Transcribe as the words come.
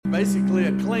basically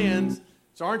a cleanse.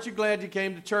 So aren't you glad you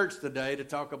came to church today to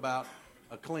talk about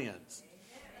a cleanse?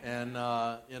 And,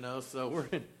 so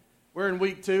we're in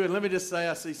week 2. And let me just say,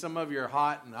 I see some of you are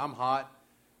hot, and I'm hot.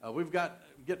 We've got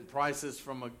getting prices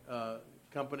from a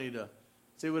company to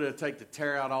see what it'll take to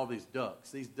tear out all these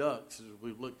ducts. These ducts, as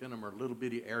we've looked in them, are little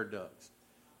bitty air ducts.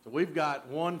 So we've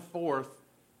got 1/4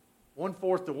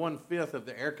 to 1/5 of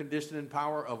the air conditioning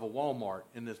power of a Walmart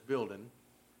in this building,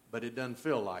 but it doesn't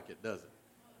feel like it, does it?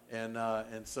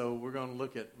 And so we're going to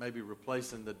look at maybe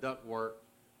replacing the duct work,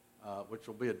 which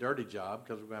will be a dirty job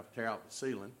because we're going to have to tear out the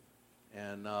ceiling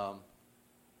and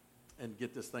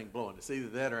get this thing blowing. It's either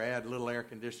that or add little air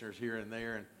conditioners here and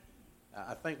there. And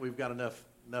I think we've got enough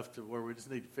to where we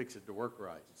just need to fix it to work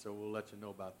right. So we'll let you know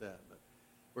about that. But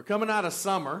we're coming out of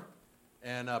summer,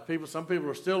 and some people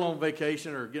are still on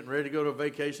vacation or getting ready to go to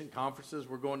vacation conferences.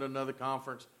 We're going to another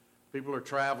conference. People are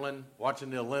traveling, watching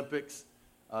the Olympics,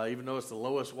 even though it's the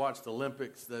lowest watched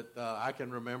Olympics that I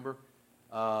can remember.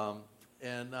 But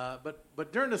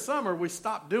during the summer, we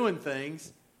stop doing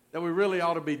things that we really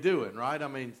ought to be doing, right? I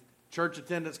mean, church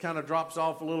attendance kind of drops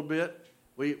off a little bit.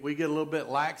 We get a little bit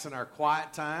lax in our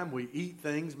quiet time. We eat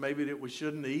things maybe that we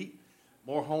shouldn't eat.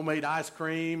 More homemade ice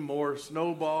cream, more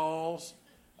snowballs.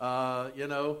 I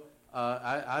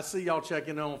see y'all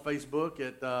checking in on Facebook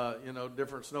at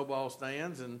different snowball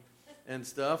stands and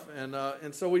stuff.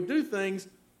 And so we do things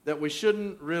that we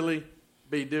shouldn't really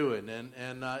be doing.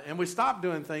 And we stop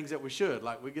doing things that we should.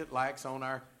 Like we get lax on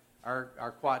our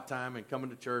quiet time and coming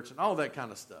to church and all that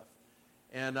kind of stuff.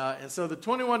 And so the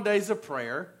 21 days of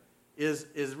prayer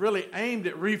is really aimed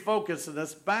at refocusing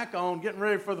us back on getting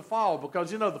ready for the fall,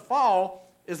 because, the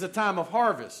fall is a time of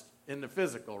harvest in the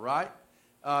physical, right?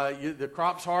 The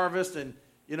crops harvest, and,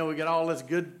 we get all this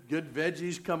good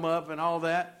veggies come up and all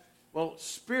that. Well,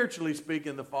 spiritually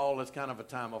speaking, the fall is kind of a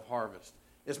time of harvest.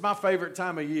 It's my favorite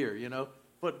time of year,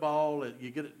 Football,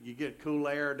 you get cool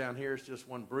air. Down here it's just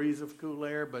one breeze of cool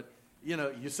air, but,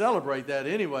 you celebrate that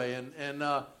anyway, and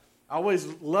I always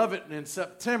love it in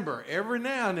September. Every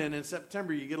now and then in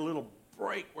September, you get a little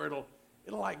break where it'll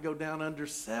like go down under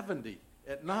 70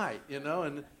 at night,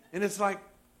 and it's like,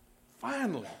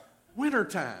 finally,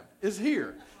 wintertime is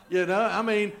here, I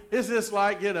mean, it's just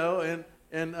like,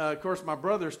 and of course my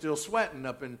brother's still sweating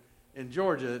up in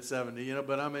Georgia at 70,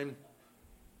 but I mean,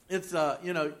 it's,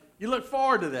 you look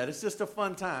forward to that. It's just a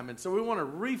fun time, and so we want to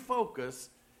refocus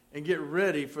and get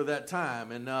ready for that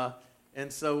time,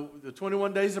 and so the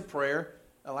 21 days of prayer,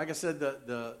 like I said,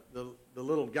 the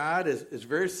little guide is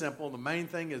very simple. The main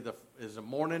thing is the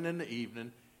morning and the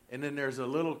evening, and then there's a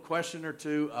little question or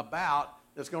two about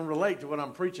that's going to relate to what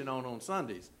I'm preaching on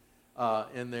Sundays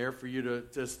in there for you to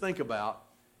just think about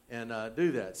and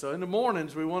do that. So in the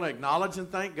mornings, we want to acknowledge and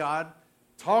thank God,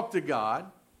 talk to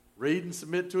God, read and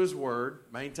submit to His Word,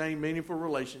 maintain meaningful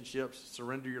relationships,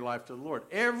 surrender your life to the Lord.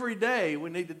 Every day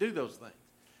we need to do those things.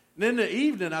 And in the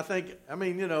evening,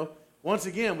 once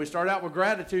again, we start out with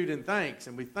gratitude and thanks,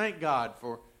 and we thank God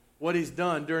for what He's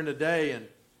done during the day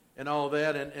and all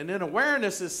that. And then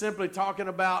awareness is simply talking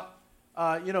about,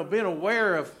 being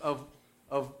aware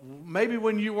of maybe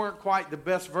when you weren't quite the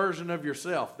best version of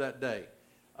yourself that day.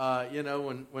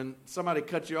 When somebody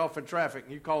cuts you off in traffic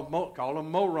and you call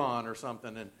them moron or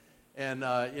something,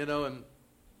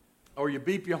 or you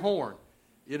beep your horn.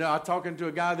 I was talking to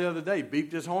a guy the other day,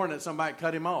 beeped his horn at somebody,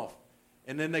 cut him off.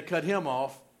 And then they cut him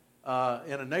off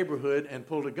in a neighborhood and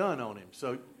pulled a gun on him.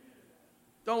 So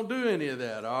don't do any of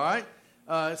that, all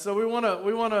right? So we want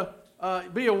to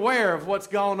be aware of what's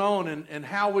going on and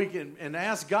how we can, and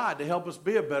ask God to help us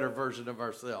be a better version of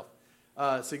ourselves.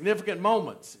 Significant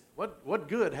moments. What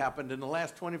good happened in the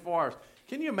last 24 hours?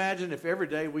 Can you imagine if every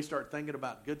day we start thinking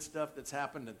about good stuff that's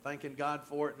happened and thanking God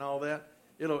for it and all that?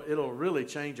 It'll really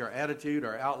change our attitude,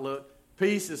 our outlook.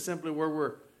 Peace is simply where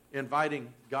we're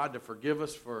inviting God to forgive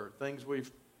us for things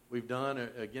we've done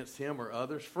against Him or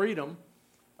others. Freedom,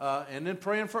 and then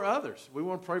praying for others. We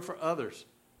want to pray for others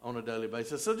on a daily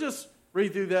basis. So just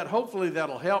read through that. Hopefully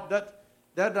that'll help.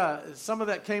 Some of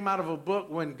that came out of a book,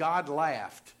 When God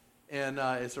Laughed, and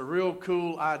it's a real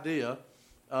cool idea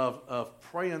of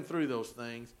praying through those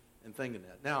things and thinking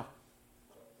that. Now,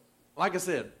 like I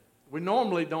said, we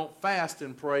normally don't fast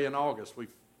and pray in August.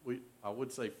 I would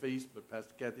say feast, but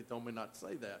Pastor Kathy told me not to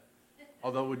say that.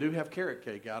 Although we do have carrot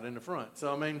cake out in the front.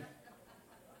 So, I mean,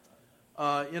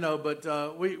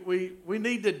 we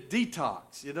need to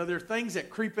detox. There are things that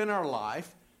creep in our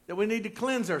life that we need to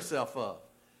cleanse ourselves of.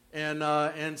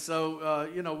 And so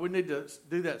we need to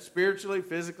do that spiritually,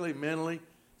 physically, mentally,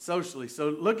 socially. So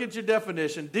look at your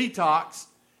definition. Detox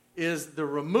is the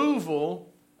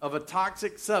removal of a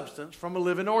toxic substance from a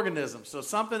living organism. So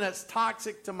something that's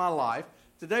toxic to my life.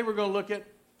 Today we're going to look at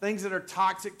things that are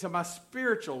toxic to my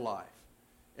spiritual life.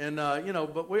 And,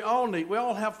 but we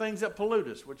all have things that pollute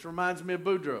us, which reminds me of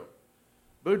Boudreaux.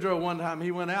 Boudreaux, one time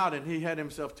he went out and he had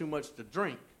himself too much to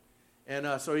drink.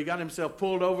 And so he got himself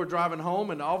pulled over driving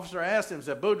home, and the officer asked him,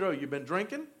 said, Boudreaux, you been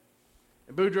drinking?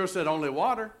 And Boudreaux said, only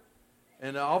water.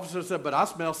 And the officer said, but I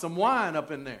smell some wine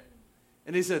up in there.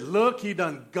 And he said, look, he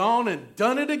done gone and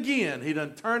done it again. He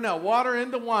done turned that water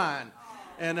into wine.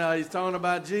 And he's talking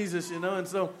about Jesus, And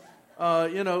so,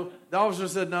 the officer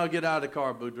said, no, get out of the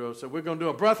car, Boudreaux. So we're going to do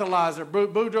a breathalyzer.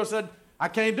 Boudreaux said, I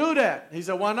can't do that. He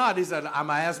said, why not? He said, I'm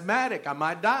asthmatic. I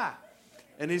might die.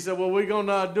 And he said, well, we're going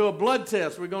to do a blood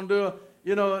test. We're going to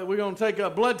we're going to take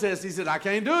a blood test. He said, I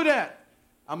can't do that.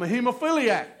 I'm a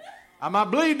hemophiliac. I might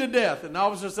bleed to death. And the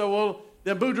officer said, well,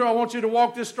 then Boudreaux, I want you to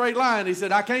walk this straight line. He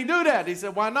said, I can't do that. He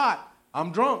said, why not?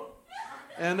 I'm drunk.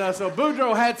 And so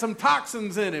Boudreaux had some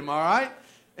toxins in him, all right?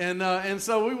 And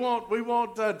so we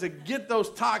want to get those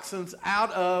toxins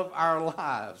out of our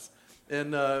lives.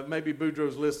 And maybe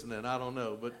Boudreaux's listening, I don't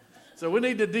know. But so we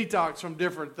need to detox from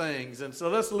different things. And so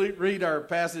let's read our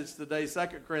passage today, 2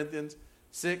 Corinthians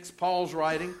 6, Paul's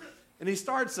writing. And he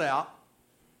starts out,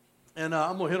 and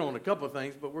I'm going to hit on a couple of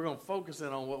things, but we're going to focus in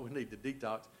on what we need to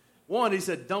detox. One, he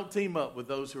said, don't team up with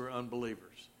those who are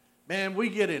unbelievers. Man, we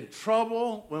get in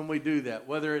trouble when we do that,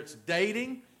 whether it's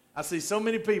dating. I see so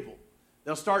many people.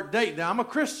 They'll start dating. Now, I'm a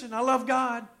Christian. I love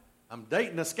God. I'm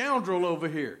dating a scoundrel over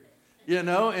here,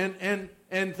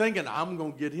 and thinking, I'm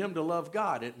going to get him to love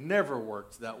God. It never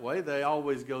works that way. They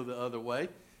always go the other way.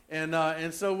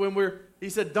 And so he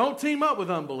said, don't team up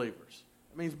with unbelievers.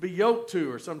 It means be yoked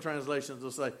to, or some translations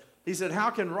will say. He said, how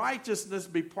can righteousness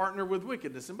be partnered with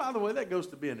wickedness? And by the way, that goes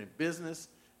to being in business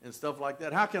and stuff like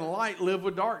that. How can light live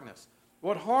with darkness?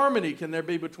 What harmony can there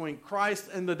be between Christ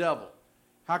and the devil?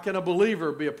 How can a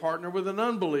believer be a partner with an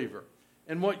unbeliever?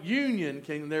 And what union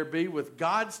can there be with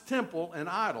God's temple and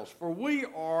idols? For we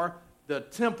are the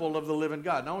temple of the living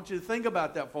God. Now I want you to think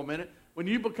about that for a minute. When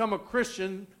you become a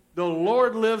Christian, the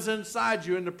Lord lives inside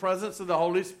you in the presence of the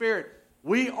Holy Spirit.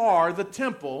 We are the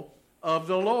temple of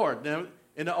the Lord. Now,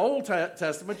 in the Old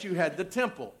Testament, you had the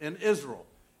temple in Israel.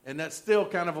 And that's still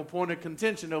kind of a point of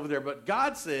contention over there. But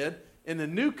God said in the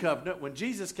new covenant, when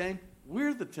Jesus came,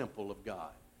 we're the temple of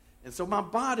God. And so my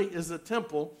body is a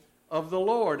temple of the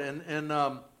Lord. And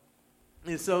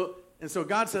so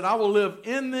God said, I will live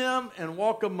in them and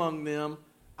walk among them.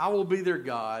 I will be their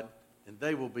God, and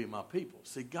they will be my people.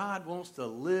 See, God wants to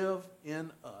live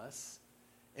in us,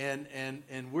 and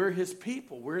we're his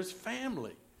people. We're his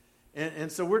family.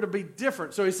 And so we're to be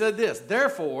different. So he said this,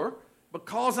 therefore,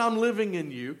 because I'm living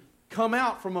in you, come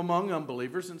out from among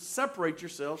unbelievers and separate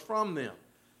yourselves from them.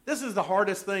 This is the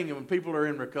hardest thing when people are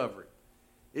in recovery,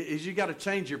 is you got to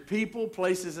change your people,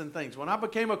 places, and things. When I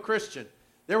became a Christian,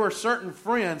 there were certain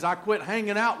friends I quit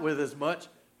hanging out with as much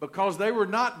because they were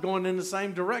not going in the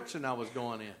same direction I was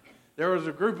going in. There was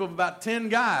a group of about 10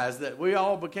 guys that we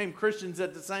all became Christians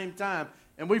at the same time,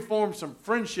 and we formed some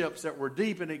friendships that were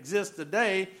deep and exist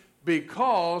today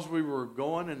because we were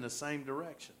going in the same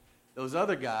direction. Those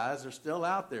other guys are still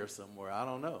out there somewhere. I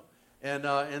don't know.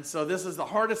 And so this is the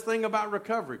hardest thing about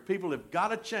recovery. People have got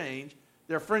to change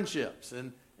their friendships.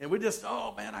 And we just,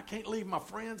 oh, man, I can't leave my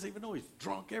friends even though he's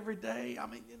drunk every day. I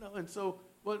mean, and so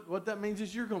what that means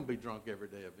is you're going to be drunk every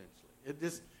day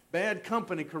eventually. Bad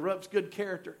company corrupts good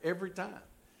character every time.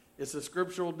 It's a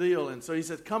scriptural deal. And so he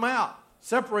says, come out,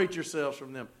 separate yourselves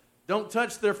from them. Don't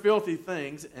touch their filthy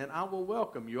things, and I will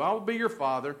welcome you. I will be your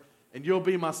father, and you'll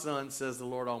be my son, says the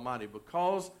Lord Almighty.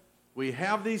 Because we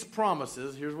have these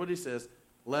promises, here's what he says,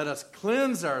 let us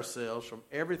cleanse ourselves from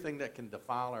everything that can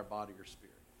defile our body or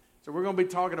spirit. So we're going to be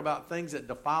talking about things that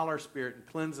defile our spirit and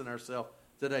cleansing ourselves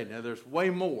today. Now, there's way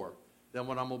more than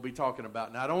what I'm going to be talking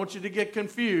about. Now, I don't want you to get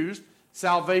confused.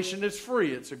 Salvation is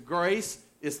free. It's a grace.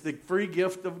 It's the free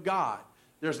gift of God.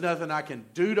 There's nothing I can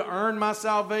do to earn my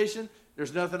salvation.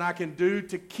 There's nothing I can do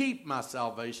to keep my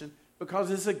salvation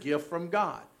because it's a gift from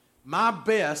God. My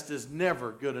best is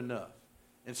never good enough.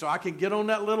 And so I can get on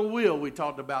that little wheel we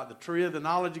talked about, the tree of the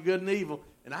knowledge of good and evil,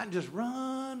 and I can just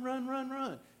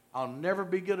run. I'll never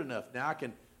be good enough. Now I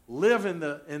can live in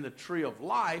the tree of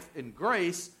life in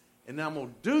grace, and then I'm going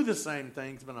to do the same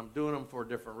things, but I'm doing them for a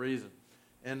different reason.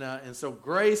 And so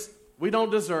grace, we don't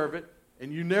deserve it,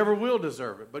 and you never will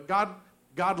deserve it. But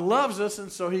God loves us,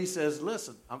 and so he says,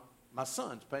 listen, my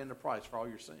son's paying the price for all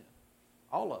your sin.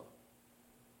 All of them.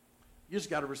 You just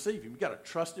got to receive him. You got to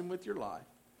trust him with your life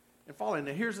and follow him.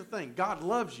 Now here's the thing. God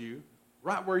loves you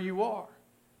right where you are.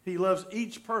 He loves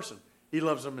each person. He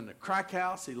loves them in the crack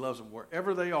house. He loves them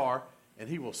wherever they are. and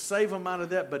he will save them out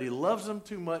of that, but he loves them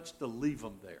too much to leave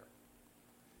them there.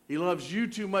 He loves you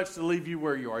too much to leave you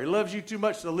where you are. He loves you too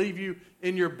much to leave you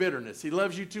in your bitterness. He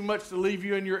loves you too much to leave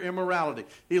you in your immorality.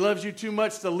 He loves you too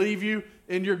much to leave you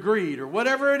in your greed or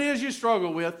whatever it is you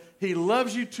struggle with. He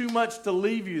loves you too much to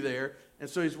leave you there, and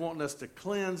so he's wanting us to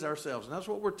cleanse ourselves, and that's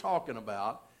what we're talking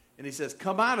about. And he says,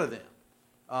 come out of them.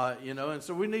 And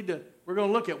so we're going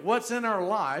to look at what's in our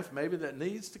life maybe that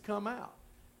needs to come out,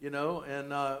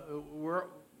 and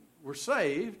we're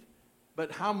saved,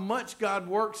 but how much God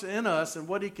works in us and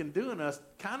what he can do in us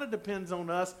kind of depends on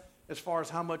us as far as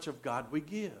how much of God we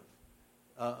give,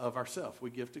 of ourselves we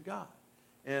give to God.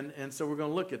 And so we're going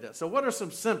to look at that. So what are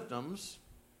some symptoms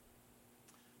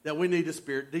that we need a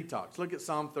spirit detox? Look at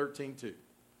Psalm 13:2. It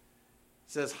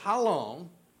says, how long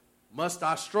must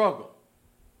I struggle?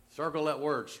 Circle that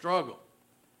word, struggle.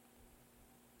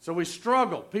 So we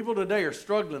struggle. People today are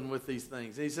struggling with these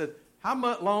things. And he said,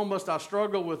 how long must I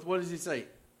struggle with, what does he say?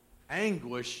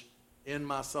 Anguish in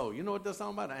my soul. You know what that's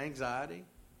talking about? Anxiety.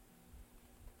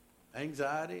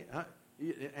 Anxiety.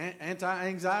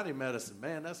 Anti-anxiety medicine.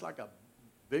 Man, that's like a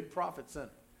big profit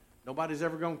center. Nobody's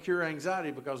ever going to cure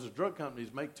anxiety because the drug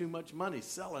companies make too much money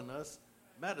selling us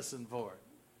medicine for it.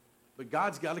 But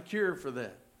God's got a cure for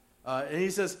that. And he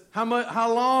says,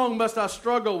 how long must I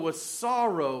struggle with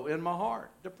sorrow in my heart?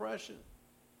 Depression.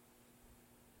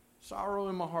 Sorrow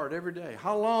in my heart every day.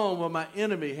 How long will my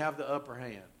enemy have the upper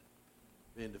hand?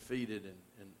 Being defeated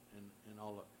and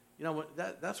all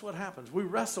of that's what happens. We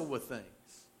wrestle with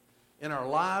things in our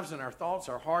lives and our thoughts,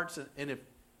 our hearts. And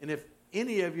if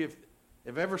any of you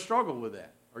have ever struggled with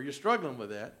that, or you're struggling with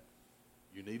that,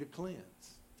 you need a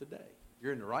cleanse today.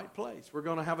 You're in the right place. We're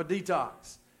going to have a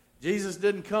detox. Jesus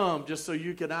didn't come just so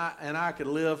you and I could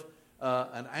live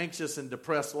an anxious and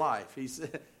depressed life. He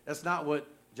said that's not what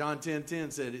John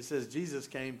 10:10 said. It says Jesus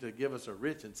came to give us a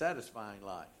rich and satisfying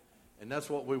life, and that's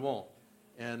what we want.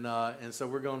 And so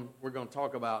we're going to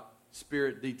talk about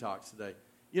spirit detox today.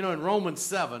 In Romans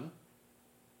 7,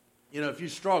 if you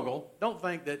struggle, don't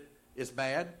think that it's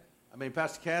bad. I mean,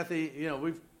 Pastor Kathy,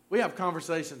 we have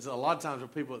conversations a lot of times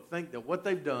with people that think that what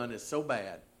they've done is so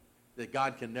bad that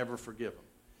God can never forgive them.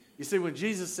 You see, when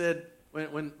Jesus said,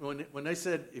 when they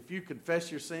said, if you confess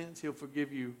your sins, he'll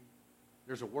forgive you,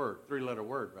 there's a word, 3-letter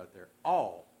word right there,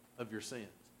 all of your sins.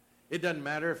 It doesn't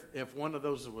matter if one of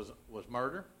those was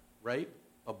murder, rape,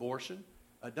 abortion.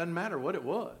 It doesn't matter what it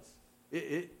was.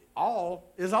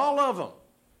 All is all of them.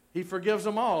 He forgives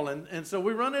them all. And so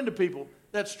we run into people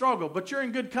that struggle, but you're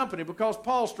in good company because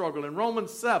Paul struggled. In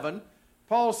Romans 7,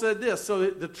 Paul said this, so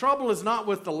the trouble is not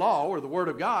with the law or the word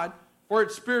of God, for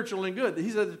it's spiritual and good. He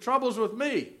said, the trouble's with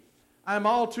me. I'm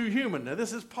all too human. Now,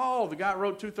 this is Paul, the guy who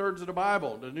wrote 2/3 of the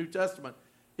Bible, the New Testament.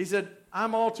 He said,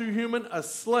 I'm all too human, a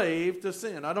slave to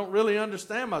sin. I don't really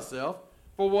understand myself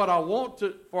for I want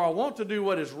to do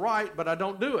what is right, but I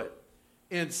don't do it.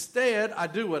 Instead, I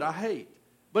do what I hate.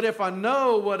 But if I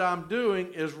know what I'm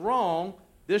doing is wrong,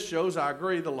 this shows I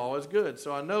agree the law is good.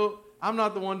 So I know I'm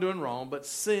not the one doing wrong, but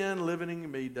sin living in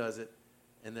me does it.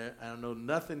 And I know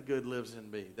nothing good lives in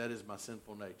me. That is my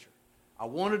sinful nature. I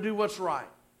want to do what's right,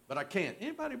 but I can't.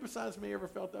 Anybody besides me ever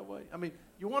felt that way? I mean,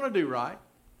 you want to do right.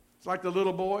 It's like the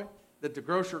little boy that the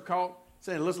grocer caught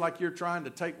saying, it looks like you're trying to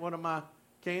take one of my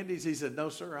candies. He said, no,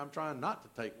 sir, I'm trying not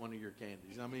to take one of your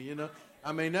candies.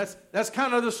 I mean, that's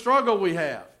kind of the struggle we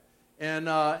have.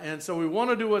 And so we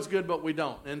want to do what's good, but we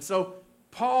don't. And so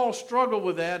Paul struggled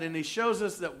with that, and he shows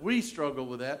us that we struggle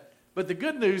with that. But the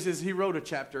good news is he wrote a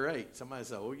chapter 8. Somebody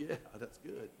said, oh, yeah, that's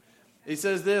good. He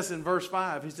says this in verse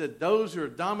 5. He said, those who are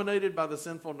dominated by the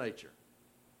sinful nature.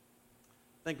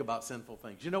 Think about sinful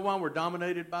things. You know why we're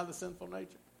dominated by the sinful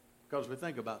nature? Because we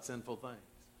think about sinful things.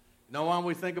 You know why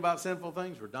we think about sinful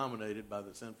things? We're dominated by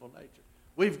the sinful nature.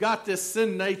 We've got this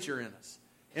sin nature in us.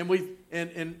 And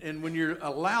when you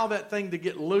allow that thing to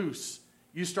get loose,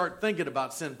 you start thinking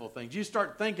about sinful things. You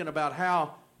start thinking about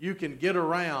how you can get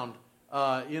around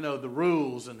the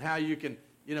rules and how you can,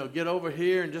 get over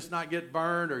here and just not get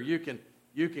burned, or you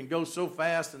can go so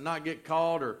fast and not get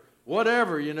caught, or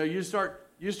whatever. You start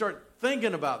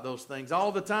thinking about those things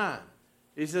all the time.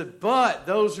 He said, but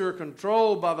those who are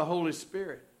controlled by the Holy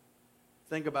Spirit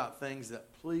think about things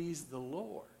that please the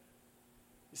Lord.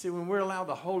 You see, when we allow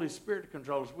the Holy Spirit to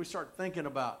control us, we start thinking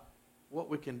about what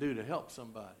we can do to help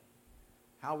somebody,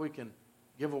 how we can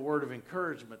give a word of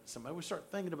encouragement to somebody. We start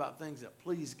thinking about things that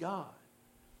please God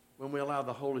when we allow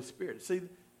the Holy Spirit. See,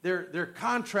 they're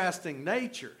contrasting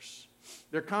natures.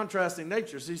 They're contrasting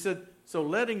natures. He said, so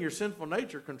letting your sinful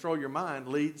nature control your mind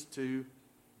leads to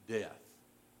death.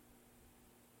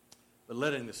 But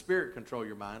letting the Spirit control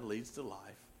your mind leads to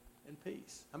life and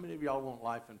peace. How many of y'all want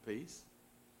life and peace?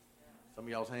 Some of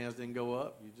y'all's hands didn't go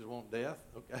up. You just want death?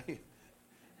 Okay.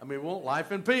 I mean, we want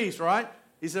life and peace, right?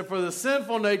 He said, for the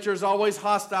sinful nature is always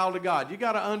hostile to God. You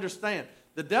got to understand,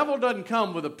 the devil doesn't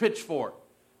come with a pitchfork.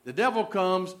 The devil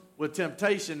comes with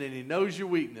temptation, and he knows your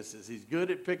weaknesses. He's good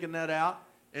at picking that out,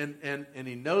 and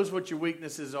he knows what your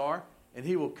weaknesses are, and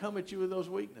he will come at you with those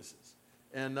weaknesses.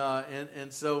 And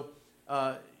so,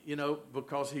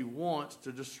 because he wants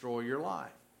to destroy your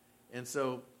life. And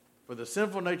so, for the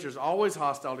sinful nature is always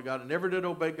hostile to God. It never did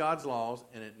obey God's laws,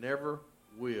 and it never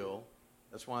will.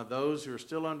 That's why those who are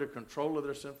still under control of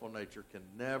their sinful nature can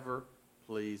never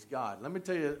please God. Let me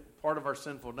tell you part of our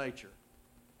sinful nature.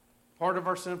 Part of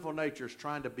our sinful nature is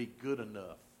trying to be good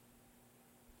enough.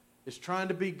 It's trying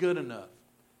to be good enough.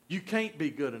 You can't be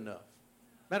good enough.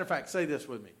 Matter of fact, say this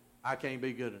with me. I can't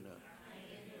be good enough.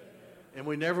 And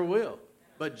we never will.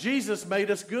 But Jesus made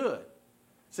us good.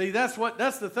 See, that's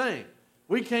the thing.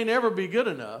 We can't ever be good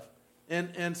enough.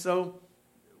 And so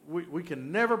we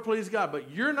can never please God. But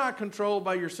you're not controlled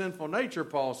by your sinful nature,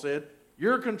 Paul said.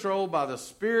 You're controlled by the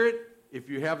Spirit if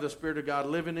you have the Spirit of God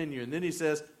living in you. And then he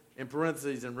says, in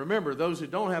parentheses, and remember, those who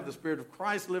don't have the Spirit of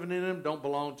Christ living in them don't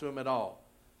belong to him at all.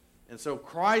 And so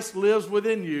Christ lives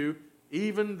within you,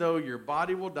 even though your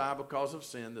body will die because of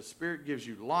sin. The Spirit gives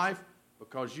you life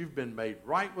because you've been made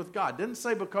right with God. It didn't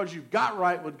say because you got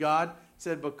right with God. It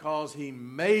said because he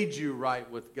made you right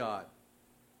with God.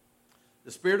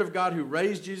 The Spirit of God who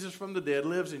raised Jesus from the dead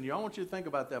lives in you. I want you to think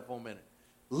about that for a minute.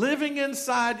 Living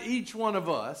inside each one of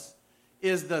us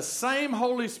is the same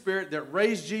Holy Spirit that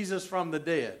raised Jesus from the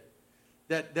dead,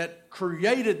 that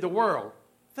created the world.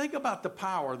 Think about the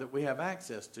power that we have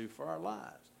access to for our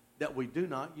lives that we do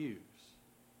not use.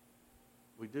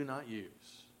 We do not use.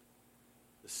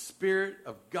 The Spirit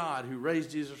of God who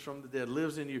raised Jesus from the dead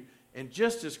lives in you. And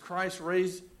just as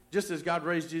God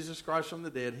raised Jesus Christ from the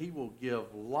dead, he will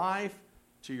give life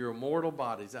to your mortal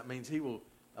bodies. That means he will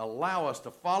allow us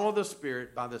to follow the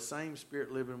Spirit by the same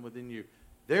Spirit living within you.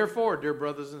 Therefore, dear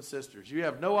brothers and sisters, you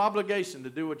have no obligation to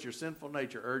do what your sinful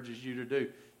nature urges you to do.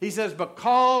 He says,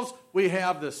 because we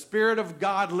have the Spirit of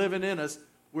God living in us,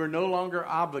 we're no longer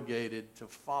obligated to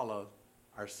follow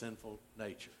our sinful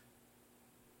nature.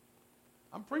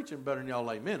 I'm preaching better than y'all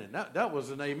amen. And that was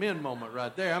an amen moment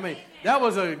right there. I mean, that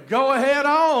was a go ahead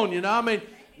on, I mean,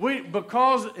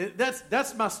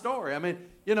 that's my story. I mean,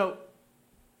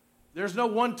 there's no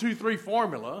 1, 2, 3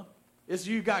 formula. It's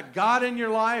you got God in your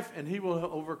life, and he will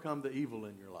overcome the evil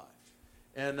in your life.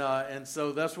 And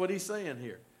so that's what he's saying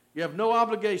here. You have no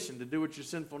obligation to do what your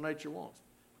sinful nature wants.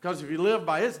 Because if you live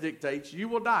by its dictates, you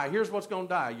will die. Here's what's going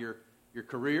to die. Your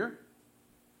career,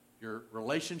 your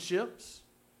relationships,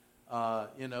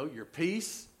 your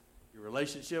peace, your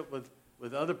relationship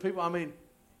with other people. I mean,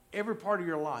 every part of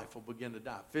your life will begin to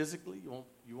die. Physically,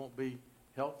 you won't be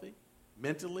healthy.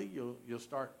 Mentally, you'll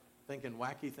start thinking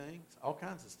wacky things, all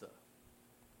kinds of stuff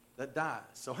that dies.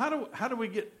 So how do we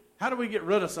get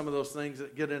rid of some of those things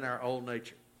that get in our old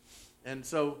nature? And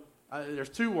so there's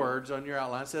 2 words on your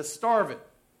outline. It says starve it.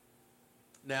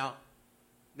 Now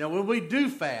when we do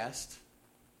fast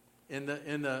in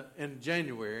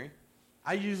January,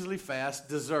 I usually fast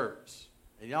desserts.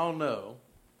 And y'all know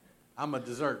I'm a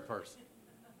dessert person.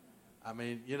 I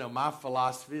mean, my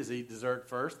philosophy is eat dessert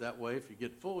first. That way, if you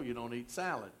get full, you don't eat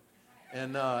salad.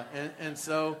 And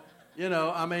so,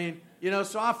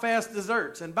 so I fast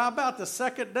desserts. And by about the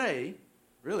second day,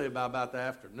 really by about the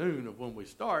afternoon of when we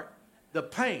start, the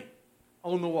paint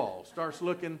on the wall starts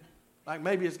looking like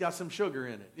maybe it's got some sugar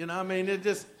in it.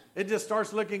 It just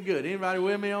starts looking good. Anybody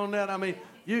with me on that? I mean,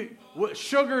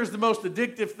 sugar is the most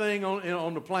addictive thing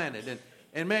on the planet.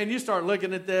 And man, you start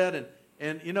looking at that and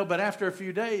but after a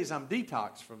few days, I'm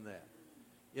detoxed from that.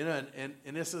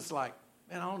 And it's just like,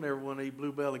 man, I don't ever want to eat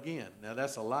Bluebell again. Now,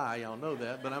 that's a lie. Y'all know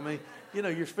that. But, I mean,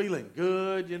 you're feeling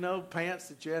good, pants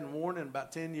that you hadn't worn in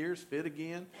about 10 years fit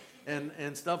again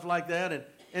and stuff like that.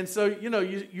 And so,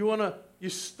 you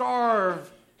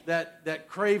starve that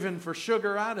craving for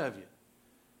sugar out of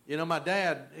you. My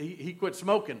dad, he quit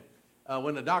smoking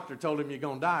when the doctor told him you're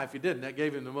going to die if you didn't. That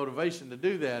gave him the motivation to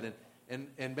do that.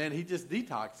 And man, he just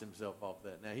detoxed himself off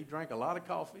that. Now, he drank a lot of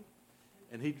coffee,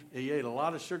 and he ate a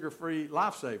lot of sugar-free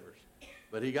lifesavers.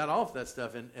 But he got off that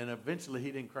stuff, and eventually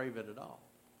he didn't crave it at all.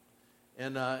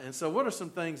 And so what are some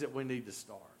things that we need to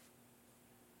starve?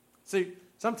 See,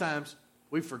 sometimes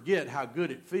we forget how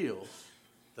good it feels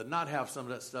to not have some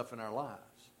of that stuff in our lives.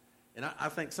 And I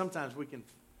think sometimes we can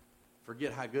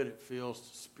forget how good it feels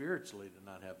spiritually to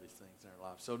not have these things in our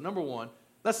lives. So number 1,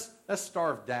 let's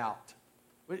starve doubt.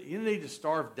 You need to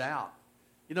starve doubt.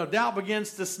 Doubt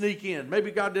begins to sneak in.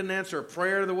 Maybe God didn't answer a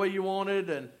prayer the way you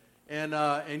wanted,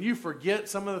 and you forget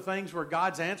some of the things where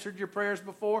God's answered your prayers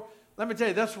before, let me tell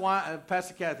you, that's why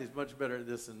Pastor Kathy's much better at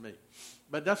this than me.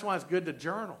 But that's why it's good to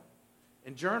journal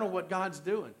and journal what God's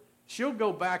doing. She'll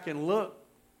go back and look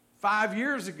 5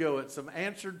 years ago at some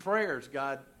answered prayers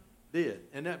God did,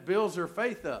 and that builds her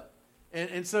faith up.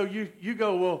 And so you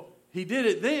go, well, he did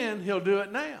it then, he'll do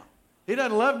it now. He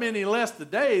doesn't love me any less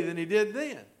today than he did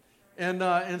then.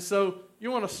 And so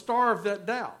you want to starve that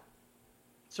doubt.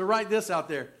 So write this out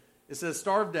there. It says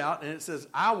starve doubt, and it says,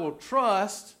 I will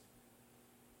trust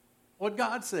what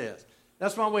God says.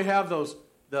 That's why we have those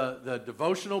the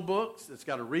devotional books. It's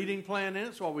got a reading plan in it.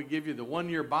 That's why we give you the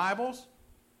one-year Bibles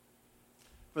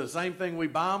for the same thing we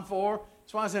buy them for.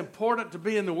 That's why it's important to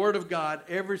be in the Word of God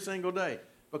every single day.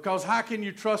 Because how can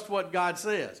you trust what God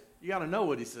says? You got to know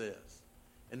what he says.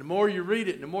 And the more you read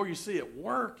it and the more you see it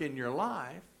work in your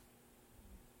life,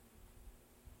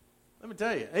 let me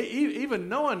tell you, even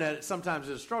knowing that it sometimes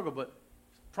is a struggle, but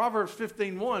Proverbs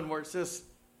 15:1, where it says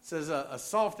a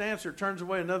soft answer turns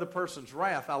away another person's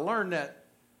wrath. I learned that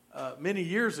many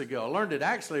years ago. I learned it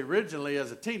actually originally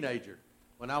as a teenager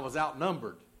when I was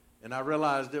outnumbered. And I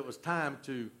realized it was time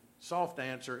to soft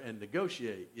answer and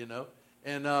negotiate, you know.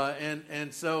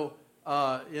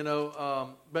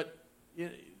 But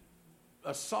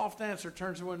a soft answer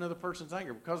turns away another person's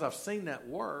anger. Because I've seen that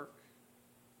work,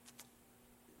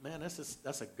 man,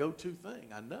 that's a go-to thing,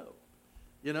 I know.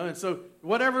 You know, and so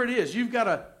whatever it is, you've got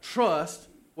to trust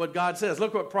what God says.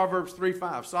 Look what Proverbs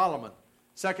 3:5, Solomon,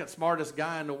 second smartest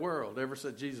guy in the world, ever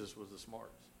said Jesus was the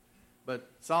smartest. But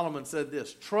Solomon said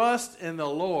this, trust in the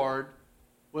Lord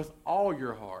with all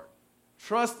your heart.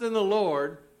 Trust in the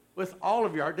Lord with all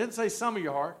of your heart. Didn't say some of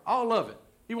your heart, all of it.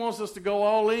 He wants us to go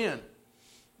all in.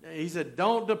 He said,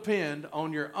 don't depend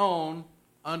on your own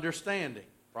understanding.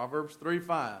 Proverbs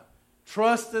 3:5.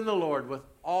 Trust in the Lord with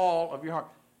all of your heart.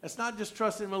 It's not just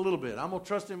trust him a little bit. I'm going to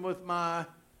trust him with my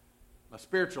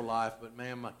spiritual life, but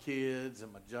man, my kids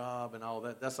and my job and all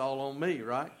that, that's all on me,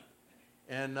 right?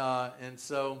 And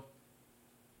so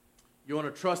you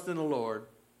want to trust in the Lord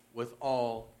with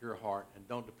all your heart and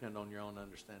don't depend on your own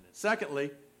understanding.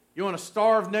 Secondly, you want to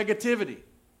starve negativity.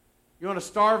 You want to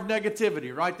starve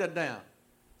negativity. Write that down.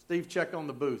 Steve, check on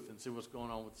the booth and see what's going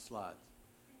on with the slides.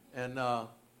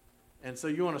 And so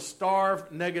you want to starve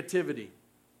negativity.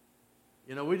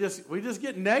 You know, we just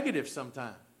get negative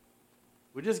sometimes.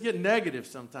 We just get negative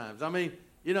sometimes. I mean,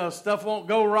 you know, stuff won't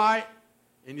go right,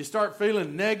 and you start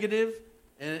feeling negative,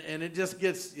 and it just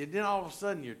gets, and then all of a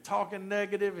sudden you're talking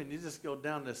negative, and you just go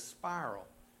down this spiral,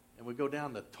 and we go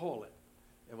down the toilet,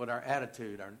 and with our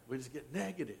attitude, we just get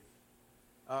negative.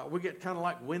 We get kind of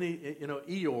like Winnie, you know,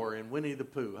 Eeyore in Winnie the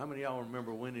Pooh. How many of y'all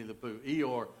remember Winnie the Pooh?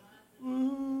 Eeyore.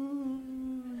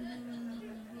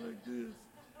 Like this.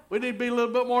 We need to be a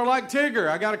little bit more like Tigger.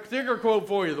 I got a Tigger quote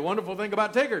for you. The wonderful thing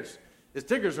about Tiggers is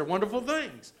Tiggers are wonderful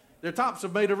things. Their tops are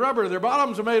made of rubber. Their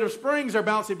bottoms are made of springs. They're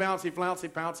bouncy, bouncy, flouncy,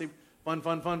 pouncy, fun,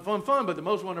 fun, fun, fun, fun. But the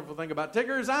most wonderful thing about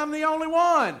Tigger is I'm the only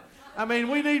one. I mean,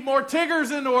 we need more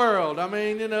Tiggers in the world. I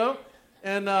mean, you know.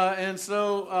 And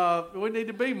so we need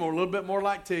to be a little bit more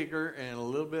like Tigger and a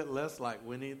little bit less like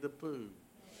Winnie the Pooh.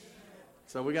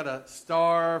 So we got to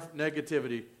starve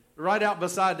negativity. Right out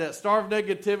beside that, starve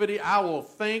negativity, I will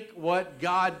think what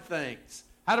God thinks.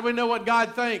 How do we know what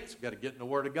God thinks? We've got to get in the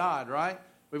Word of God, right?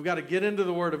 We've got to get into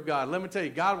the Word of God. Let me tell you,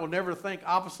 God will never think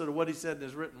opposite of what he said in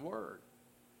his written Word.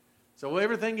 So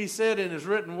everything he said in his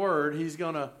written Word, he's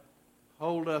going to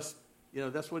hold us, you know,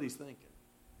 that's what he's thinking.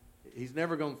 He's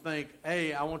never going to think,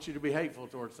 hey, I want you to be hateful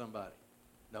towards somebody.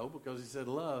 No, because he said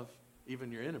love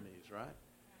even your enemies, right?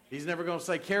 He's never going to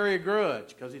say carry a grudge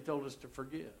because he told us to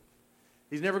forgive.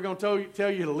 He's never going to tell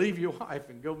you to leave your wife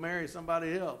and go marry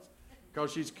somebody else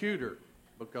because she's cuter,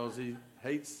 because he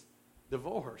hates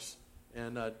divorce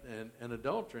and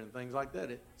adultery and things like that.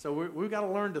 So we've got to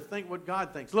learn to think what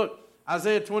God thinks. Look,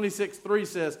 Isaiah 26:3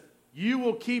 says, you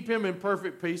will keep him in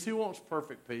perfect peace. Who wants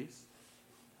perfect peace?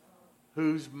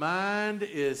 Whose mind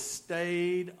is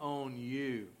stayed on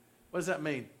you. What does that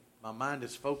mean? My mind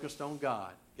is focused on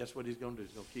God. Guess what he's going to do?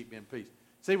 He's going to keep me in peace.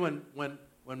 See, when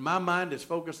my mind is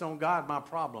focused on God, my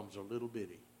problems are little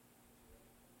bitty.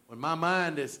 When my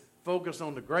mind is focused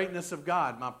on the greatness of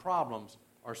God, my problems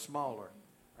are smaller.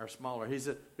 He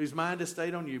said, whose mind is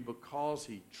stayed on you because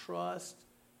he trusts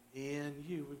in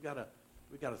you. We've got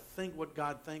to think what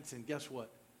God thinks, and guess what?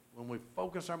 When we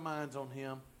focus our minds on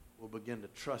him, we'll begin to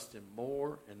trust him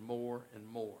more and more and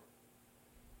more.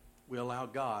 We allow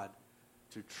God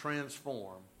to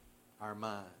transform our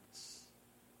minds.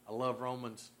 I love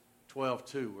Romans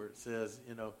 12:2, where it says,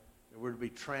 you know, we're to be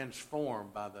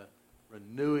transformed by the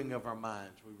renewing of our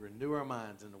minds. We renew our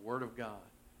minds in the Word of God.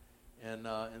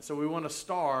 And so we want to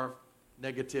starve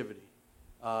negativity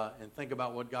and think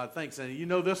about what God thinks. And you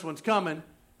know this one's coming.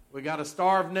 We got to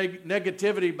starve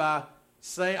negativity by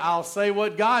I'll say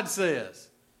what God says.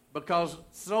 Because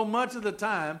so much of the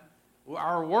time,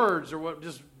 our words are what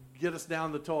just get us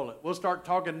down the toilet. We'll start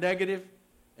talking negative,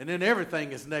 and then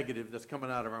everything is negative that's coming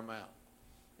out of our mouth.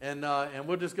 And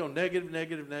we'll just go negative,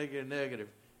 negative, negative, negative.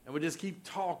 And we just keep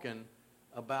talking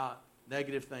about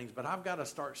negative things. But I've got to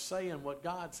start saying what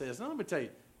God says. Now let me tell you,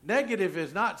 negative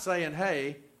is not saying,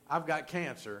 hey, I've got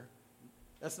cancer.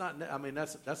 That's not,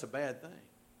 that's a bad thing.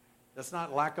 That's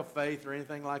not lack of faith or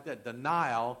anything like that.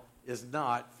 Denial is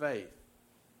not faith.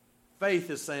 Faith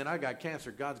is saying, I got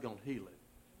cancer, God's going to heal it.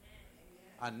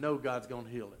 I know God's going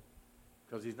to heal it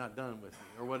because he's not done with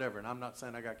me or whatever. And I'm not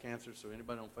saying I got cancer, so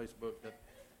anybody on Facebook,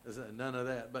 none of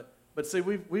that. But see,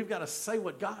 we've got to say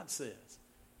what God says.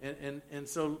 And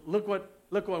so look what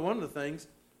one of the things,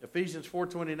 Ephesians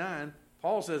 4:29,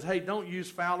 Paul says, hey, don't use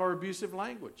foul or abusive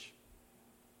language.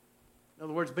 In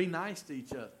other words, be nice to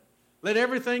each other. Let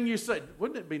everything you say,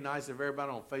 wouldn't it be nice if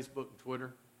everybody on Facebook and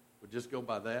Twitter would just go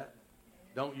by that?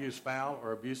 Don't use foul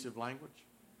or abusive language.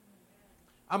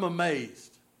 I'm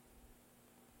amazed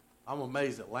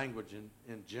at language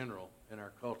in general in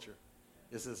our culture.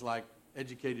 This is like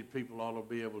educated people ought to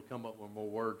be able to come up with more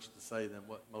words to say than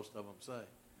what most of them say.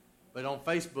 But on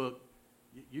Facebook,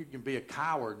 you can be a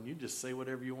coward and you just say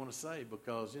whatever you want to say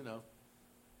because,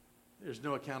 there's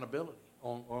no accountability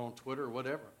on Twitter or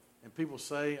whatever. And people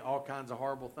say all kinds of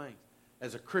horrible things.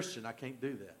 As a Christian, I can't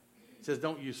do that. It says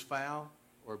don't use foul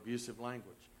or abusive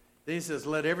language. Then he says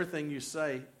let everything you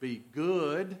say be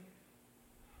good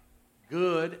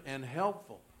and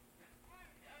helpful.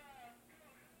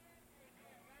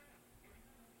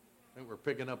 I think we're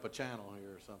picking up a channel here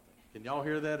or something. Can y'all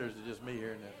hear that, or is it just me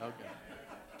hearing that? Okay.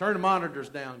 Turn the monitors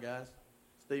down, guys.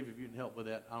 Steve, if you can help with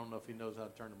that. I don't know if he knows how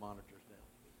to turn the monitors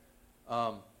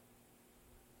down.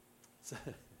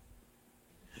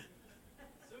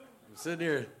 I'm sitting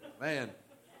here, man,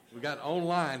 we got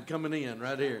online coming in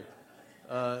right here.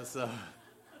 So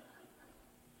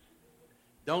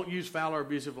don't use foul or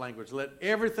abusive language. Let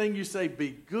everything you say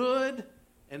be good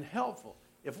and helpful.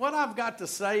 If what I've got to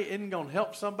say isn't going to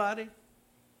help somebody,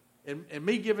 and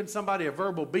me giving somebody a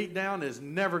verbal beat down is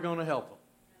never going to help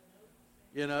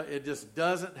them. It just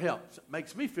doesn't help. It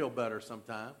makes me feel better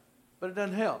sometimes, but it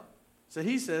doesn't help. So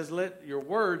he says, let your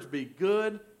words be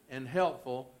good and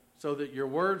helpful so that your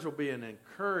words will be an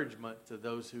encouragement to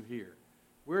those who hear.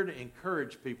 We're to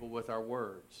encourage people with our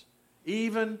words,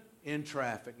 even in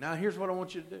traffic. Now, here's what I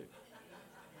want you to do.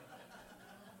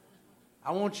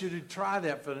 I want you to try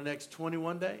that for the next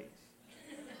 21 days.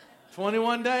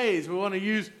 21 days. We want to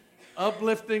use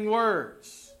uplifting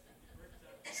words.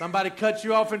 Somebody cuts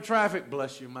you off in traffic.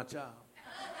 Bless you, my child.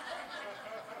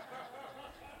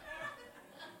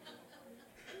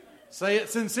 Say it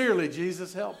sincerely.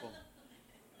 Jesus, help them.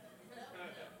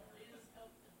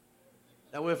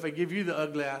 That way, if they give you the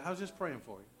ugly eye, I was just praying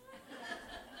for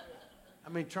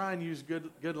you. Try and use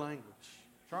good language.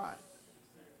 Try it.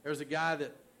 There was a guy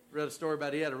that read a story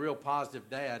about he had a real positive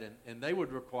dad, and they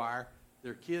would require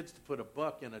their kids to put a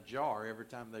buck in a jar every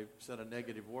time they said a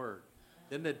negative word.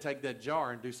 Then they'd take that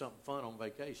jar and do something fun on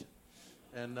vacation.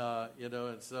 And,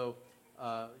 so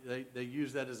they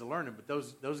use that as a learning. But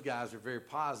those guys are very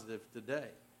positive today.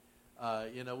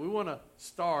 We want to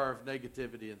starve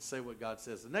negativity and say what God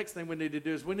says. The next thing we need to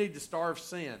do is we need to starve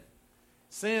sin.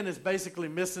 Sin is basically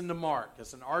missing the mark.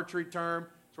 It's an archery term.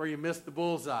 It's where you miss the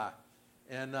bullseye.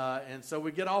 And so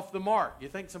we get off the mark. You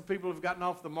think some people have gotten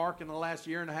off the mark in the last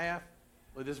year and a half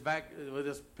with this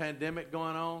pandemic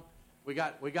going on? We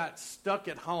got stuck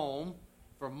at home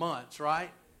for months, right?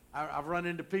 I've run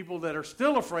into people that are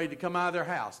still afraid to come out of their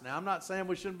house. Now, I'm not saying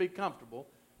we shouldn't be comfortable,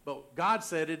 but God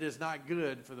said it is not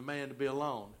good for the man to be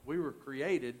alone. We were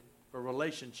created for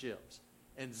relationships,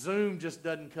 and Zoom just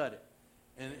doesn't cut it.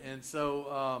 And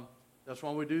so that's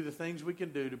why we do the things we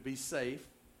can do to be safe.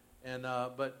 And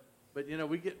but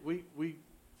we've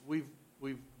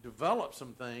developed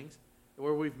some things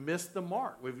where we've missed the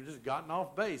mark. We've just gotten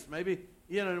off base. Maybe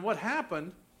and what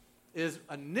happened is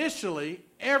initially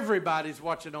everybody's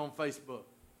watching on Facebook.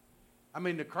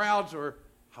 The crowds are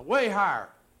way higher.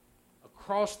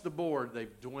 Across the board,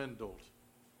 they've dwindled.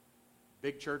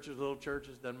 Big churches, little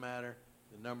churches, doesn't matter.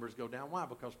 The numbers go down. Why?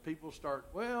 Because people start,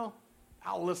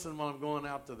 I'll listen when I'm going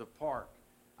out to the park.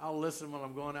 I'll listen when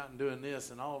I'm going out and doing this.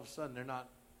 And all of a sudden, they're not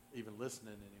even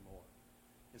listening anymore.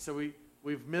 And so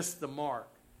we've missed the mark.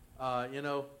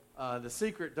 The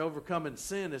secret to overcoming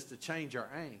sin is to change our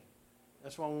aim.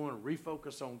 That's why we want to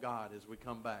refocus on God as we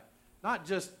come back. Not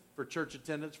just for church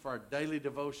attendance, for our daily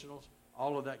devotionals,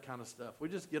 all of that kind of stuff. We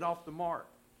just get off the mark.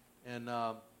 And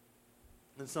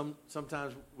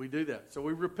sometimes we do that. So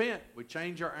we repent. We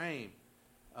change our aim.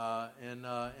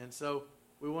 And so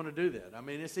we want to do that. I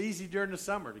mean, it's easy during the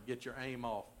summer to get your aim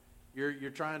off. You're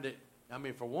trying to, I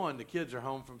mean, for one, the kids are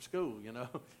home from school, you know.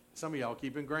 Some of y'all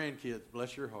keeping grandkids,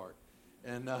 bless your heart.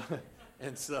 And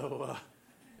so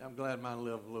I'm glad mine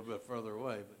live a little bit further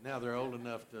away. But now they're old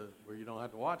enough to where you don't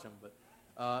have to watch them.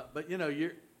 But you know,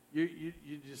 you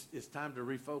just, it's time to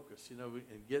refocus, you know,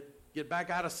 and get back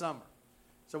out of summer.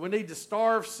 So we need to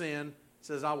starve sin. It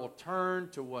says, I will turn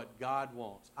to what God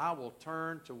wants. I will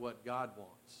turn to what God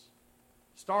wants.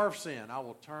 Starve sin. I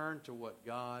will turn to what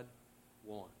God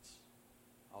wants.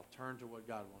 I'll turn to what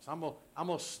God wants. I'm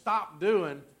gonna stop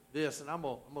doing this, and I'm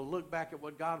gonna look back at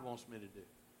what God wants me to do.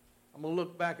 I'm gonna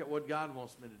look back at what God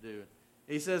wants me to do.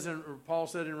 He says, Paul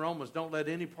said in Romans, don't let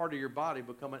any part of your body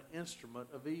become an instrument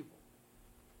of evil.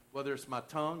 Whether it's my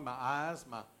tongue, my eyes,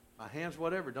 my hands,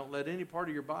 whatever. Don't let any part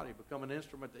of your body become an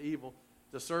instrument to evil,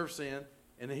 to serve sin.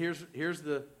 And here's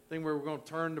the thing where we're going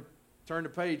to turn the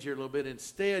page here a little bit.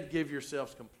 Instead, give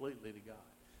yourselves completely to God.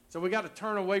 So we got to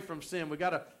turn away from sin. We've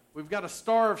got to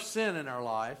starve sin in our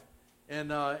life,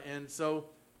 and so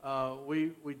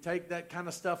we take that kind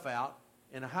of stuff out.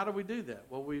 And how do we do that?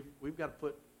 Well, we've got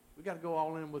to go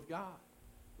all in with God.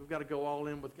 We've got to go all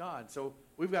in with God. So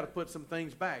we've got to put some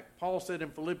things back. Paul said in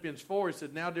Philippians 4, he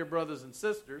said, now, dear brothers and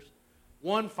sisters,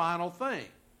 one final thing.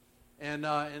 And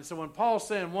so when Paul's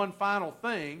saying one final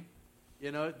thing,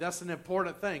 you know, that's an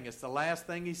important thing. It's the last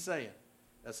thing he's saying.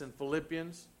 That's in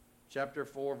Philippians chapter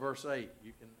 4, verse 8.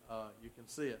 You can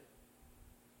see it.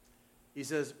 He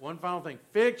says, one final thing.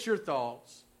 Fix your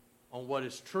thoughts on what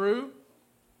is true,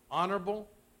 honorable,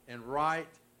 and right,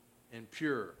 and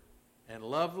pure, and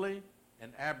lovely,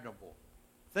 and admirable.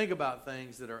 Think about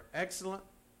things that are excellent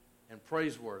and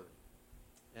praiseworthy.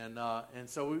 And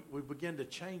so we begin to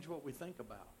change what we think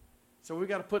about. So we've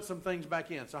got to put some things back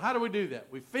in. So how do we do that?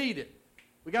 We feed it.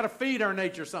 We've got to feed our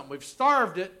nature something. We've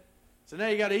starved it, so now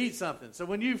you got to eat something. So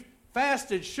when you've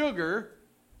fasted sugar,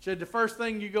 should the first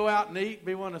thing you go out and eat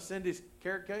be one of Cindy's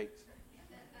carrot cakes?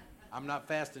 I'm not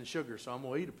fasting sugar, so I'm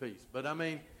going to eat a piece. But I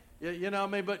mean,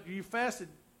 but you fasted.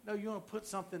 No, you want to put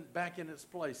something back in its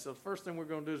place. So the first thing we're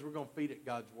going to do is we're going to feed it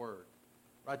God's Word.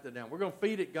 Write that down. We're going to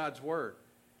feed it God's Word.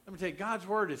 Let me tell you, God's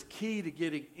Word is key to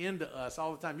getting into us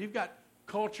all the time. You've got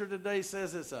culture today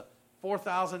says it's a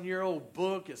 4,000-year-old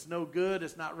book. It's no good.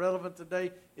 It's not relevant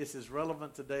today. It's as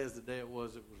relevant today as the day it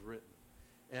was written.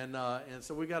 And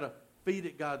so we got to feed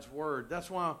it God's Word. That's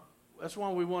why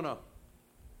we want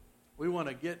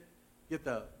to get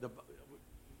the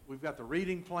we've got the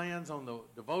reading plans on the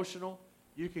devotional.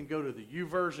 You can go to the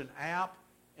YouVersion app,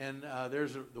 and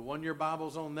there's the one-year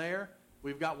Bibles on there.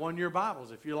 We've got one-year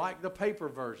Bibles. If you like the paper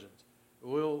versions,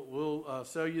 we'll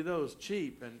sell you those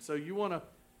cheap. And so you want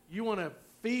to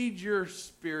feed your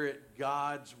spirit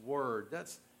God's Word.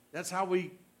 That's how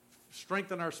we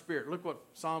strengthen our spirit. Look what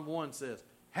Psalm 1 says.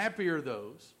 Happy are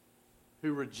those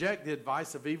who reject the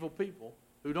advice of evil people,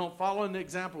 who don't follow in the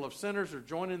example of sinners or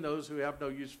join in those who have no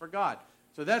use for God.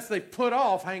 So they've put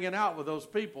off hanging out with those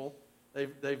people.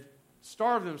 They've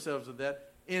starved themselves of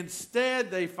that.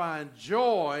 Instead, they find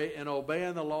joy in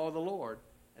obeying the law of the Lord,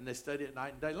 and they study it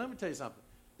night and day. Let me tell you something.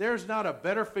 There's not a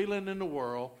better feeling in the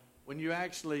world when you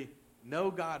actually know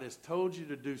God has told you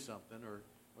to do something, or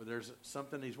there's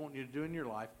something He's wanting you to do in your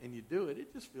life, and you do it.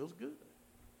 It just feels good.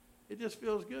 It just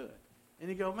feels good. And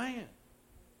you go, man,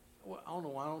 well, I don't know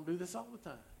why I don't do this all the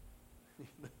time. It's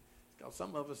because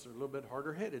some of us are a little bit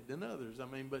harder headed than others.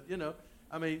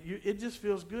 It just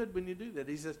feels good when you do that.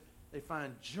 He says they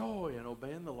find joy in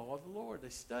obeying the law of the Lord. They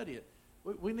study it.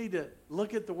 We need to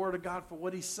look at the Word of God for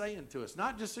what He's saying to us,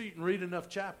 not just so you can read enough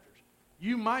chapters.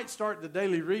 You might start the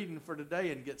daily reading for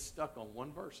today and get stuck on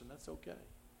one verse, and that's okay.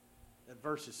 That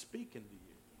verse is speaking to you.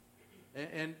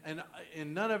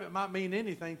 And none of it might mean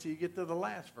anything till you get to the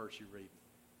last verse you read.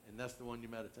 And that's the one you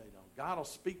meditate on. God will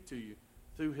speak to you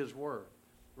through His Word.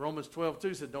 Romans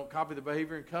 12:2 said, don't copy the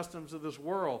behavior and customs of this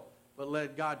world, but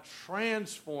let God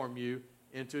transform you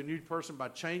into a new person by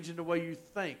changing the way you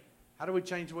think. How do we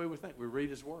change the way we think? We read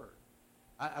His Word.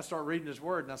 I start reading His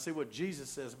Word, and I see what Jesus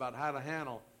says about how to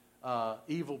handle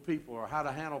evil people, or how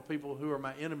to handle people who are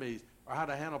my enemies, or how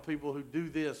to handle people who do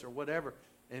this or whatever.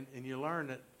 And you learn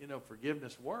that,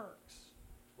 forgiveness works.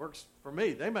 Works for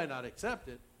me. They may not accept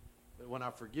it, but when I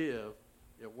forgive,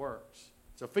 it works.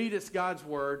 So feed us God's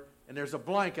Word, and there's a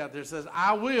blank out there that says,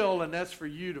 I will, and that's for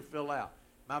you to fill out.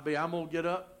 Might be I'm going to get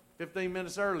up 15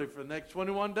 minutes early for the next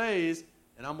 21 days,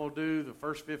 and I'm going to do the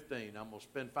first 15. I'm going to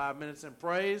spend 5 minutes in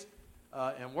praise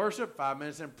and worship, 5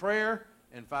 minutes in prayer,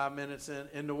 and 5 minutes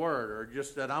in the Word, or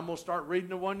just that I'm going to start reading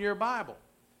the one-year Bible.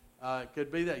 It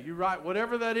could be that. You write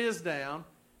whatever that is down,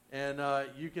 and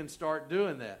you can start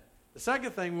doing that. The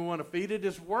second thing we want to feed it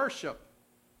is worship.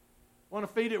 We want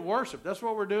to feed it worship. That's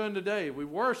what we're doing today. We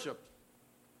worship.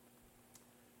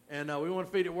 And we want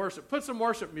to feed it worship. Put some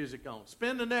worship music on.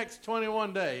 Spend the next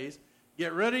 21 days.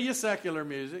 Get rid of your secular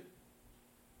music.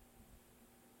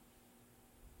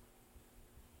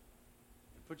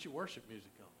 And put your worship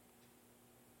music on.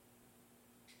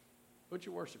 Put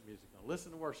your worship music on.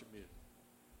 Listen to worship music.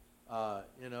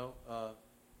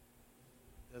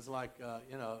 It's like,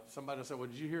 somebody will say, well,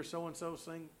 did you hear so-and-so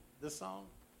sing this song?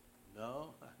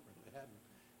 No, I really hadn't.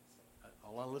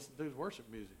 All I listen to is worship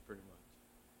music pretty much.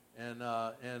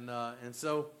 And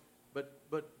so, but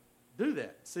do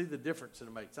that. See the difference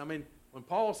it makes. I mean, when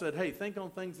Paul said, hey, think on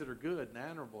things that are good and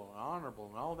honorable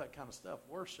and all that kind of stuff,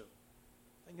 worship,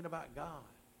 thinking about God.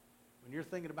 When you're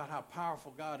thinking about how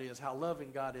powerful God is, how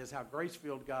loving God is, how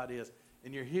grace-filled God is,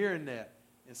 and you're hearing that,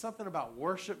 and something about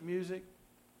worship music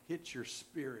hits your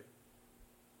spirit.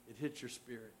 It hits your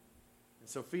spirit. And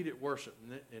so feed it worship.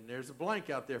 And there's a blank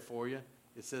out there for you.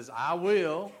 It says, I'll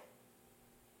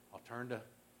turn to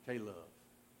K-Love.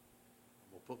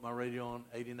 We'll put my radio on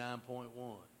 89.1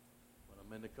 when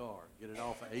I'm in the car. Get it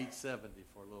off at 870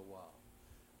 for a little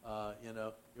while.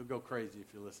 You'll go crazy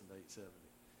if you listen to 870.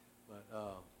 But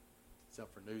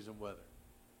except for news and weather.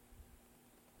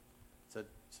 So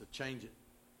change it.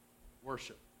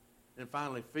 Worship. And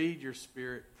finally, feed your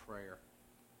spirit prayer.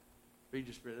 Feed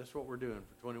your spirit. That's what we're doing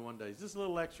for 21 days. Just a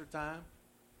little extra time.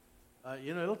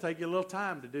 It'll take you a little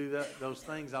time to do those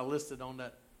things I listed on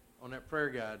that prayer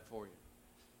guide for you.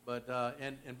 But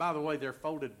and by the way, they're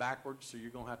folded backwards, so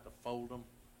you're going to have to fold them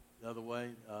the other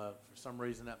way. For some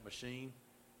reason, that machine,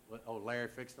 Larry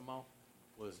fixed them all,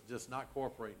 was just not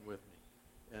cooperating with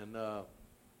me. And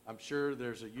I'm sure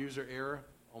there's a user error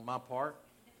on my part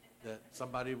that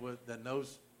somebody that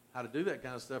knows how to do that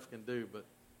kind of stuff can do, but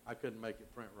I couldn't make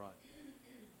it print right.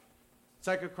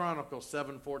 2 Chronicles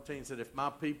 7:14 said, if my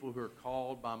people who are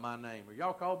called by my name, are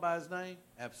y'all called by his name?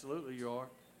 Absolutely you are.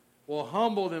 Will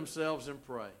humble themselves and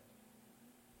pray.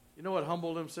 You know what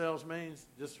humble themselves means?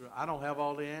 I don't have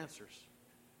all the answers.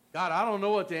 God, I don't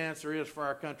know what the answer is for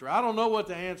our country. I don't know what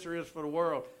the answer is for the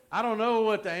world. I don't know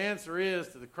what the answer is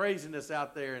to the craziness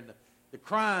out there and the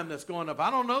crime that's going up. I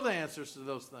don't know the answers to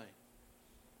those things.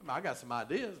 I got some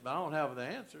ideas, but I don't have the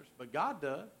answers. But God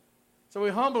does. So we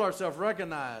humble ourselves,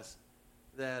 recognize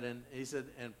that, and he said,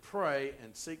 and pray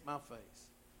and seek my face.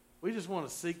 We just want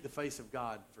to seek the face of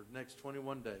God for the next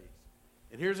 21 days.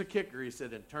 And here's a kicker. He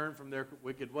said, and turn from their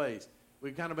wicked ways.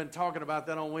 We've kind of been talking about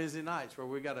that on Wednesday nights, where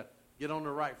we got to get on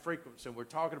the right frequency. And we're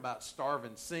talking about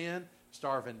starving sin,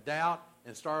 starving doubt,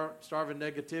 and starving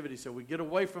negativity. So we get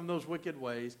away from those wicked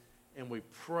ways, and we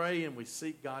pray and we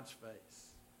seek God's face.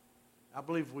 I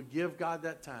believe if we give God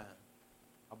that time,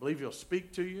 I believe he'll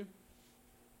speak to you.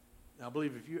 And I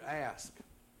believe if you ask,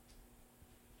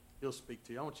 he'll speak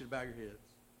to you. I want you to bow your heads.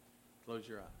 Close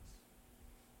your eyes.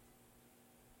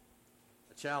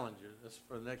 I challenge you, this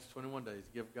for the next 21 days,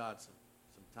 give God some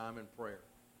time in prayer.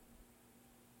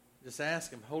 Just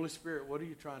ask him, Holy Spirit, what are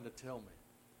you trying to tell me?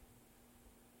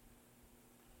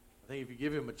 I think if you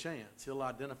give him a chance, he'll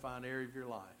identify an area of your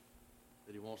life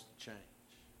that he wants to change.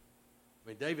 I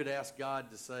mean, David asked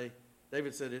God to say,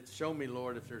 David said, show me,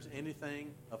 Lord, if there's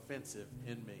anything offensive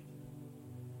in me.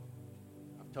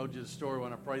 I've told you the story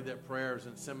when I prayed that prayer. I was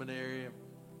in seminary.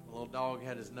 A little dog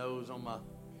had his nose on the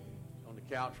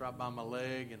couch right by my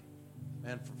leg. And,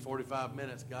 man, for 45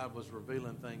 minutes, God was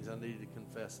revealing things I needed to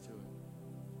confess to him.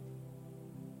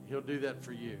 He'll do that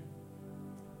for you.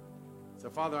 So,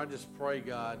 Father, I just pray,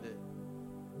 God, that,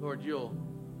 Lord, you'll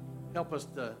help us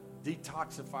to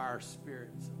detoxify our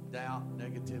spirits of doubt,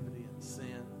 negativity, and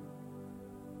sin,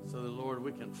 so that, Lord,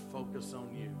 we can focus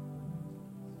on you,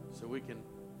 so we can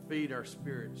feed our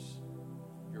spirits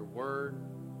your word,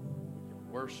 we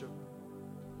can worship,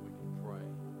 we can pray.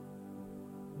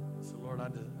 So, Lord, I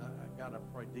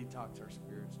pray, detox our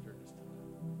spirits during this time.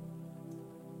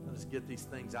 Let us get these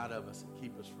things out of us and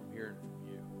keep us from hearing from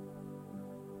you.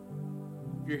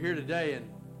 If you're here today and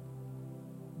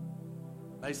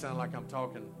it may sound like I'm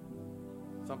talking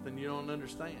something you don't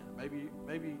understand.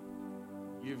 Maybe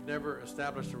you've never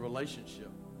established a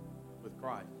relationship with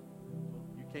Christ.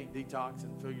 You can't detox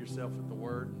and fill yourself with the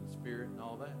Word and the Spirit and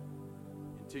all that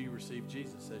until you receive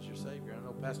Jesus as your Savior. I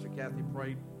know Pastor Kathy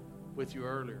prayed with you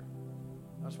earlier.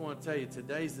 I just want to tell you,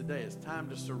 today's the day. It's time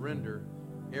to surrender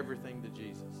everything to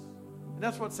Jesus. And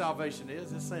that's what salvation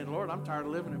is. It's saying, Lord, I'm tired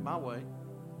of living it my way.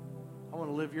 I want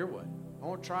to live your way. I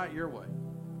want to try it your way.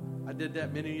 I did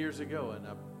that many years ago, and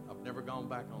I Never gone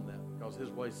back on that because His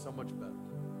way is so much better.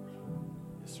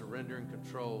 Is surrendering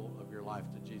control of your life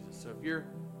to Jesus. So if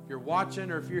you're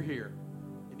watching or if you're here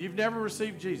and you've never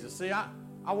received Jesus, see, I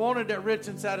wanted that rich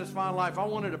and satisfying life. I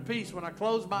wanted a peace when I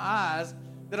closed my eyes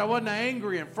that I wasn't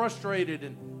angry and frustrated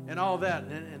and all that.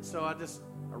 And so I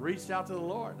reached out to the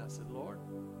Lord and I said, Lord,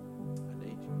 I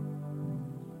need you.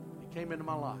 He came into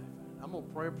my life. I'm going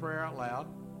to pray a prayer out loud.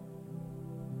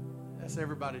 Ask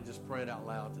everybody to just pray it out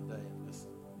loud today. And just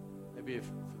maybe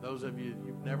for those of you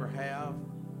you've never have,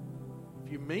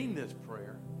 if you mean this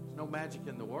prayer, there's no magic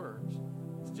in the words.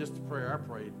 It's just a prayer I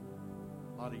prayed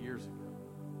a lot of years ago.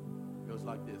 It goes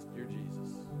like this. Dear Jesus,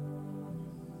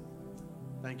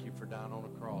 thank you for dying on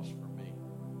the cross for me.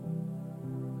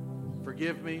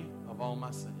 Forgive me of all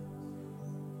my sins.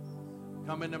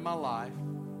 Come into my life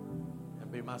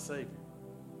and be my Savior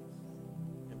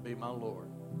and be my Lord.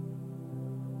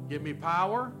 Give me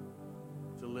power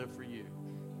to live for you.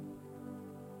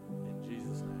 In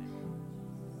Jesus' name,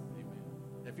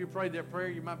 amen. If you prayed that prayer,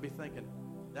 you might be thinking,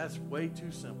 that's way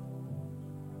too simple.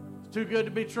 It's too good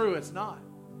to be true. It's not.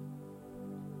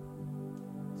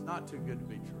 It's not too good to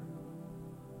be true.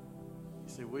 You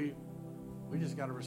see, we just got to